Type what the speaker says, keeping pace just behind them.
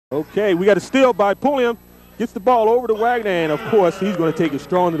Okay, we got a steal by Pulliam. Gets the ball over to Wagner, and of course, he's going to take it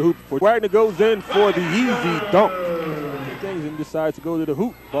strong to the hoop. Wagner goes in for the easy dunk. Things and decides to go to the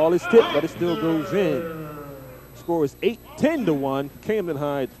hoop. Ball is tipped, but it still goes in. Score is 8-10-1. Camden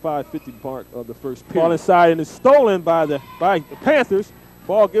High, 5:50 mark of the first period. Ball inside and is stolen by the Panthers.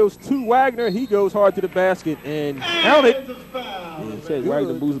 Ball goes to Wagner. He goes hard to the basket and count it. And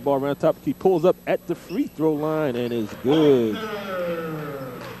Wagner moves the ball around top. He pulls up at the free throw line and is good.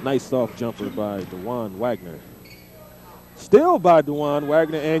 Nice soft jumper by Dajuan Wagner. Still by Dajuan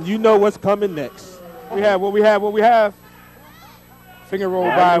Wagner, and you know what's coming next. We have what we have. Finger roll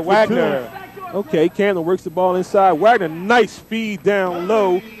by Wagner. Okay, Camden works the ball inside. Wagner, nice feed down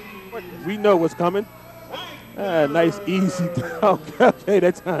low. We know what's coming. Nice easy dunk. Okay,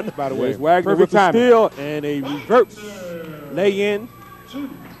 that time. By the way, Wagner with a steal and a reverse lay-in.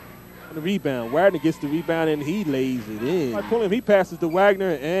 The rebound. Wagner gets the rebound and he lays it in. He passes to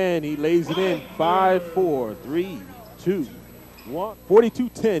Wagner and he lays it in. 5-4, 3-2, 1.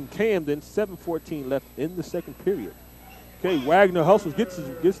 42-10 Camden, 7:14 left in the second period. Okay, Wagner hustles, gets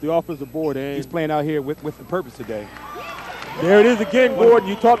the offensive board, and he's playing out here with the purpose today. There it is again, Gordon.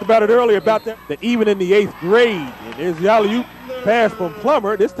 You talked about it earlier about that even in the 8th grade. And there's the alley-oop pass from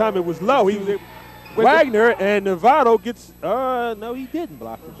Plummer. This time it was low. He was Wagner, and Novato gets, no, he didn't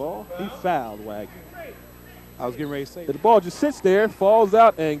block the ball. He fouled Wagner. I was getting ready to say. The ball just sits there, falls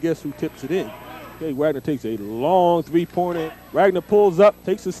out, and guess who tips it in? Okay, Wagner takes a long three-pointer. Wagner pulls up,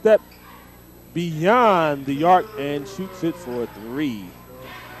 takes a step beyond the arc, and shoots it for 3.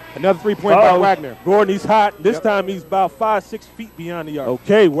 Another 3-point by Wagner. Gordon, he's hot. This time he's about 5-6 feet beyond the arc.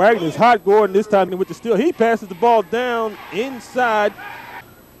 Okay, Wagner's hot, Gordon. This time with the steal. He passes the ball down inside.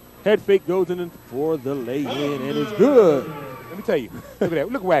 Head fake goes in for the lay-in, and it's good. Let me tell you. Look at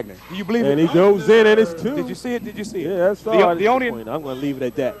that. Look at Wagner. Do you believe it? And he goes in, and it's 2. Did you see it? Did you see it? Yeah, that's all. The only point. I'm going to leave it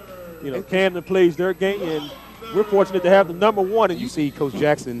at that. You know, Camden plays their game, and we're fortunate to have the #1. And you see Coach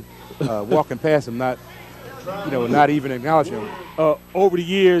Jackson walking past him, not even acknowledging him. Over the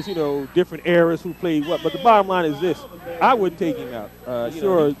years, different eras who played what. But the bottom line is this: I wouldn't take him out.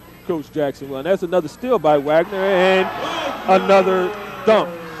 Sure, Coach Jackson will. And that's another steal by Wagner and another dunk.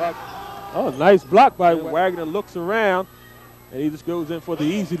 Nice block by Wagner. Looks around, and he just goes in for the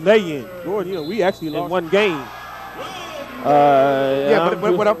easy lay-in. Gordon, we actually in one game. But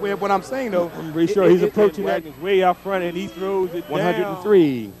what I'm saying, though, I'm pretty sure he's approaching Wagner's way out front, and he throws it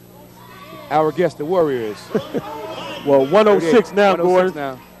 103. down. Our guest, the Warriors. Well, 106 now, 106 Gordon.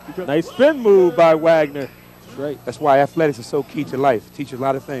 now. Nice spin move by Wagner. That's right. That's why athletics is so key to life. Teaches a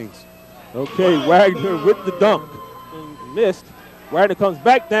lot of things. Okay, Wagner with the dunk. Missed. Wagner comes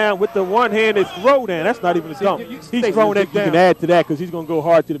back down with the one-handed throw down. That's not even a dunk. He's throwing it down. You can add to that because he's going to go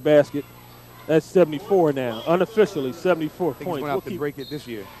hard to the basket. That's 74 now. Unofficially, 74 points. He's going out to break it this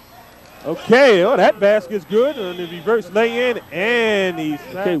year. Okay, that basket's good. And the reverse lay-in, and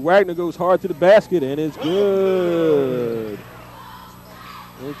okay, Wagner goes hard to the basket, and it's good.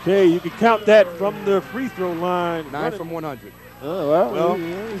 Okay, you can count that from the free throw line. 9 from 100. Oh, well,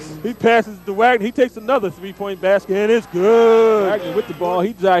 he passes to Wagner. He takes another three-point basket, and it's good. Wagner with the ball.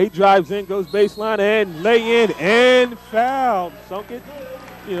 He drives in, goes baseline, and lay in, and foul. Sunk it.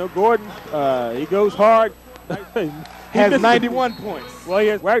 Gordon, he goes hard. Has 91 points.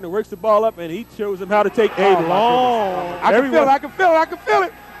 Well, Wagner works the ball up, and he shows him how to take a long. I can feel it. I can feel it. I can feel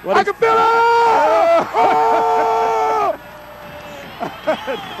it. I can feel it.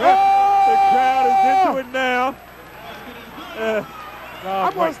 The crowd is into it now.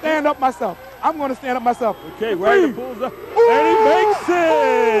 I'm going to stand up myself. I'm going to stand up myself. Okay, Wagner pulls up, and he makes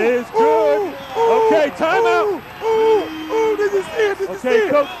it. It's good. Okay, timeout. Did you see it? Did you see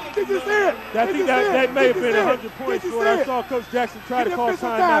it? Coach. Did you see it? I think that may have been 100 points. I saw Coach Jackson try to call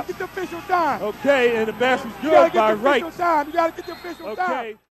timeout. Get the official time. Okay, and the basket's good by right. You got to get the official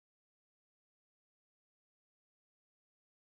time.